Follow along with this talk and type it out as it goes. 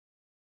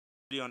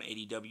On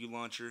Adw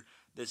Launcher.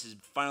 This has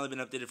finally been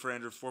updated for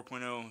Android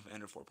 4.0,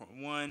 Android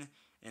 4.1,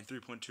 and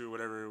 3.2 or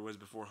whatever it was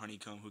before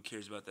Honeycomb. Who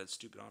cares about that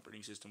stupid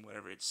operating system?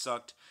 Whatever, it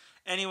sucked.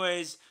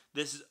 Anyways,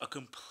 this is a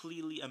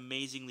completely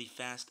amazingly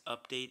fast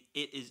update.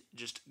 It is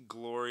just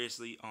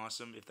gloriously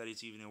awesome, if that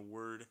is even a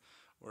word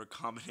or a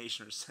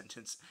combination or a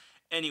sentence.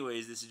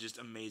 Anyways, this is just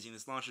amazing.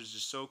 This launcher is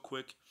just so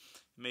quick.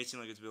 It may seem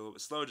like it's a little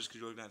bit slow just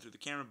because you're looking at it through the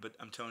camera, but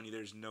I'm telling you,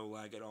 there's no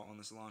lag at all on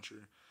this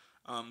launcher.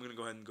 I'm going to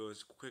go ahead and go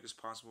as quick as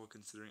possible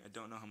considering I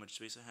don't know how much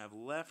space I have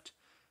left.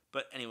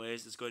 But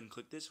anyways, let's go ahead and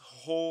click this.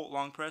 Whole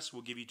long press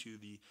will give you to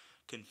the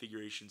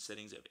configuration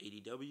settings of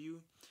ADW.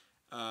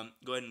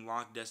 Go ahead and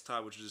lock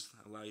desktop, which will just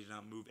allow you to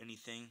not move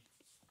anything.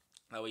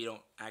 That way you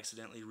don't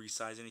accidentally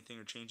resize anything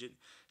or change it.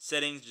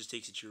 Settings just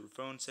takes you to your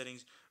phone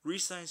settings.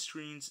 Resize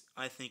screens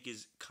I think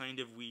is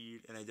kind of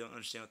weird, and I don't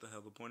understand what the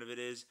hell the point of it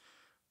is.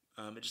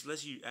 It just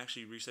lets you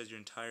actually resize your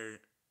entire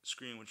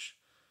screen, which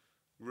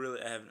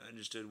really I haven't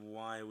understood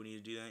why we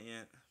need to do that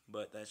yet,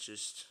 but that's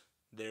just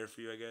there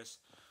for you, I guess.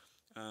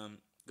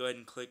 Go ahead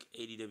and click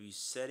ADW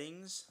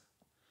settings.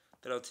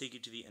 That'll take you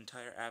to the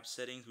entire app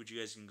settings, which you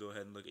guys can go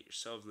ahead and look at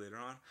yourselves later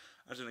on.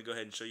 I'm just going to go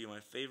ahead and show you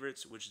my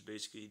favorites, which is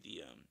basically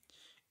the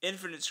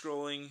infinite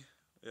scrolling.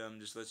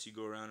 Just lets you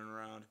go around and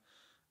around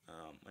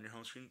on your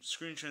home screen.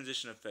 Screen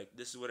transition effect.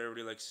 This is what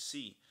everybody likes to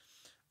see.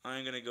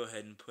 I'm going to go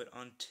ahead and put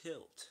on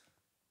tilt,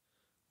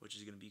 which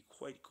is going to be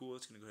quite cool.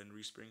 It's going to go ahead and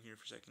respring here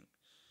for a second.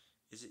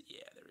 Is it?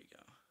 Yeah, there we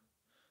go.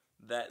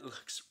 That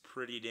looks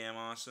pretty damn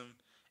awesome.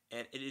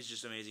 And it is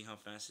just amazing how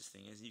fast this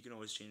thing is. You can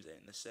always change that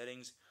in the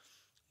settings.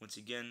 Once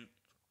again,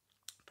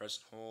 press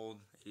and hold,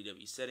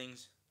 ADW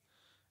settings.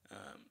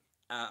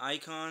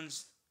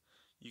 Icons,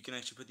 you can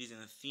actually put these in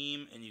a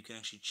theme, and you can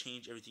actually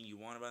change everything you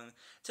want about them.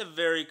 It's a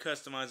very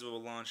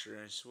customizable launcher,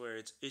 I swear.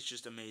 It's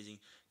just amazing.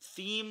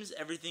 Themes,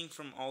 everything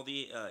from all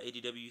the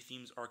ADW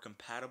themes are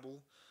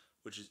compatible,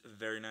 which is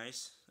very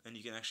nice. And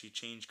you can actually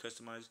change,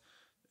 customize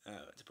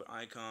to put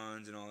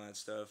icons and all that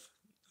stuff.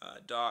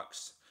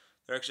 Docks.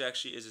 There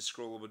actually is a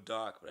scrollable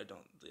dock, but I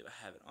don't believe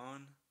I have it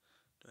on.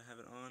 Do I have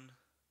it on?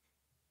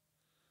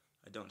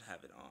 I don't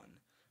have it on.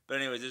 But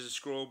anyways, there's a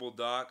scrollable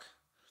dock,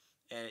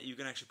 and you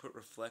can actually put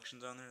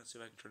reflections on there. Let's see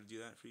if I can try to do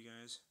that for you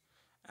guys.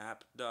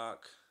 App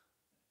dock,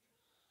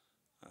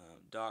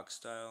 dock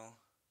style.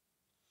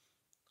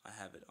 I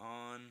have it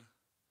on.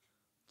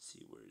 Let's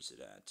see, where is it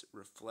at?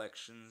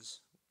 Reflections,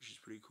 which is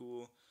pretty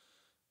cool.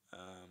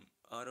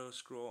 Auto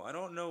scroll. I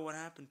don't know what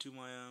happened to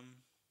my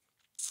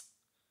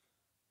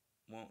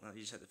well,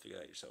 you just have to figure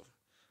it out yourself.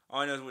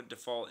 All I know is with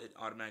default, it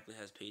automatically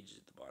has pages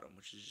at the bottom,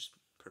 which is just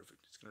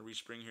perfect. It's gonna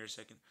respring here a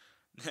second.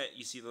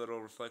 You see the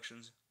little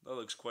reflections. That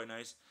looks quite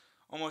nice,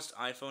 almost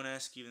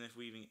iPhone-esque. Even if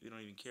we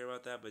don't even care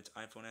about that, but it's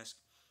iPhone-esque.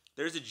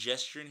 There's a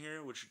gesture in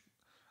here which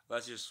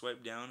allows you to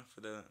swipe down for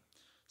the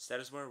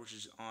status bar, which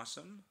is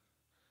awesome.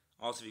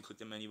 Also, if you click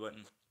the menu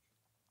button,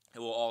 it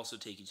will also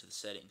take you to the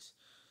settings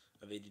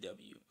of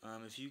ADW.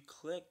 If you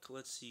click,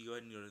 let's see, go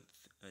ahead and go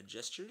to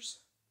gestures.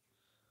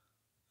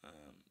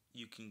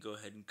 You can go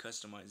ahead and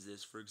customize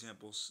this. For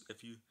example,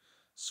 if you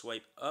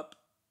swipe up,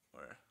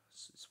 or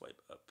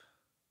swipe up,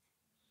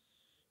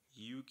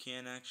 you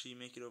can actually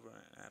make it over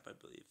an app, I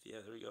believe. Yeah,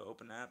 there we go,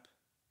 open app.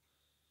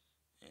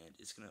 And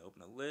it's going to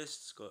open a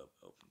list. Let's go up,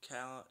 open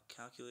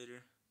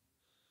calculator.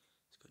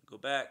 Let's go ahead and go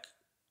back.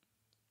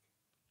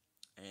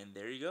 And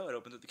there you go, it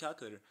opens up the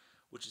calculator,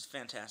 which is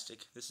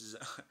fantastic. This is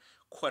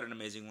quite an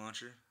amazing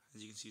launcher,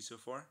 as you can see so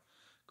far.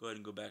 Go ahead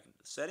and go back into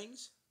the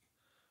settings.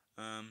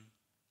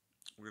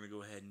 We're going to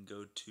go ahead and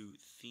go to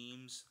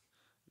themes,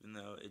 even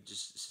though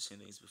it's the same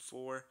thing as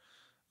before.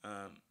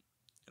 I'm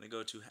going to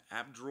go to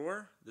app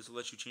drawer. This will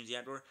let you change the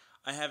app drawer.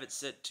 I have it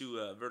set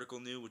to vertical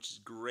new, which is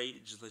great.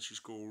 It just lets you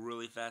scroll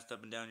really fast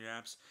up and down your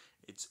apps.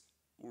 It's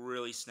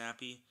really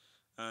snappy.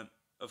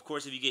 Of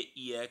course, if you get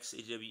EX,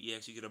 ADW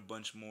EX, you get a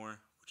bunch more,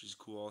 which is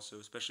cool also,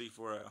 especially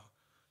for a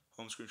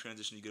home screen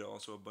transition. You get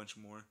also a bunch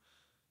more.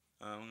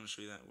 I'm going to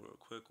show you that real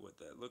quick, what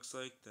that looks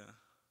like.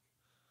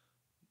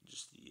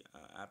 Just the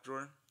app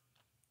drawer.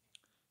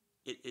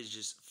 It is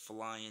just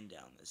flying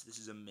down this. This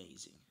is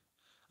amazing.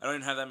 I don't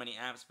even have that many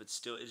apps, but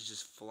still, it's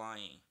just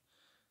flying.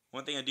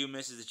 One thing I do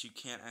miss is that you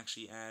can't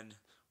actually add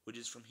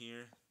widgets from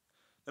here.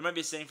 There might be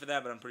a setting for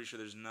that, but I'm pretty sure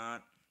there's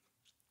not.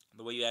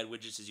 The way you add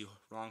widgets is you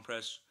long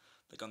press,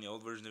 like on the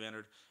old version of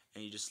Android,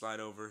 and you just slide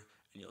over,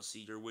 and you'll see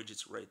your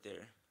widgets right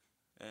there,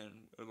 and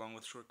along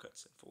with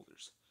shortcuts and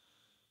folders.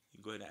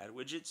 You can go ahead and add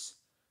widgets.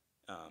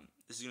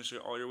 This is going to show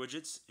you all your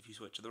widgets. If you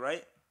switch to the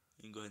right,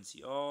 you can go ahead and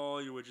see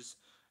all your widgets.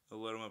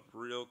 It'll load them up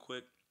real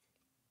quick.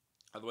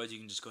 Otherwise, you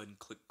can just go ahead and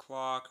click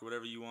clock or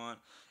whatever you want,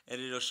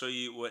 and it'll show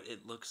you what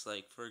it looks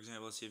like. For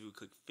example, let's see if we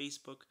click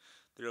Facebook.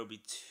 There will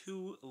be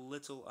two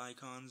little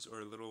icons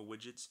or little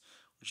widgets,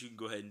 which you can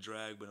go ahead and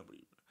drag, but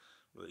nobody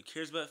really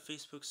cares about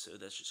Facebook, so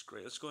that's just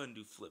great. Let's go ahead and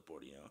do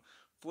Flipboard.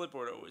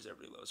 Flipboard, always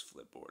everybody loves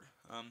Flipboard.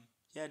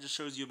 Yeah, it just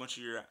shows you a bunch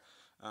of your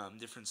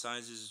different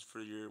sizes for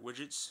your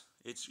widgets.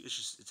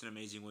 It's an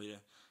amazing way to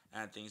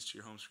add things to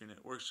your home screen.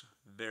 It works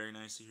very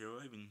nicely here.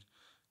 I'll even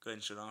go ahead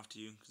and shut it off to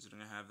you,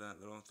 considering I have that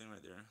little thing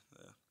right there,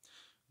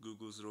 the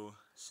Google's little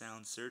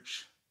sound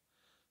search.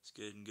 Let's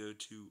go ahead and go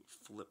to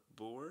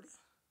Flipboard.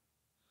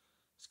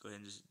 Let's go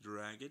ahead and just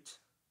drag it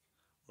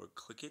or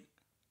click it,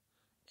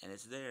 and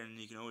it's there, and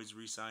you can always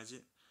resize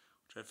it,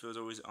 which I feel is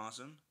always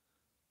awesome.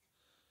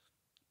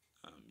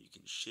 You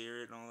can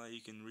share it and all that.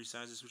 You can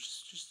resize this, which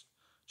is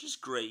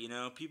just great. You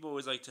know, people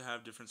always like to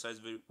have different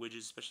size widgets,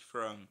 especially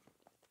for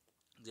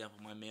example,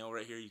 my mail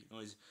right here. You can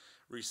always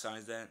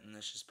resize that, and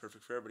that's just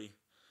perfect for everybody.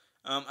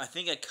 I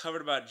think I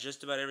covered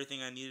just about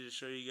everything I needed to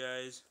show you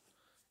guys.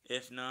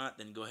 If not,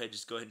 then go ahead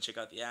and check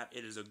out the app.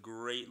 It is a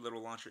great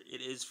little launcher.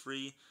 It is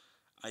free.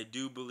 I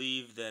do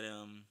believe that,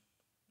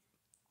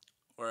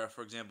 or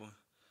for example,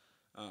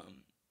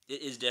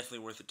 it is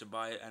definitely worth it to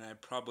buy it, and I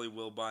probably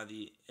will buy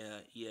the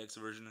EX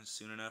version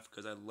soon enough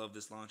because I love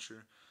this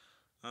launcher.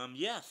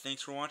 Yeah,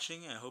 thanks for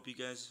watching. I hope you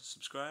guys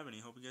subscribe, and I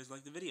hope you guys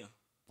like the video.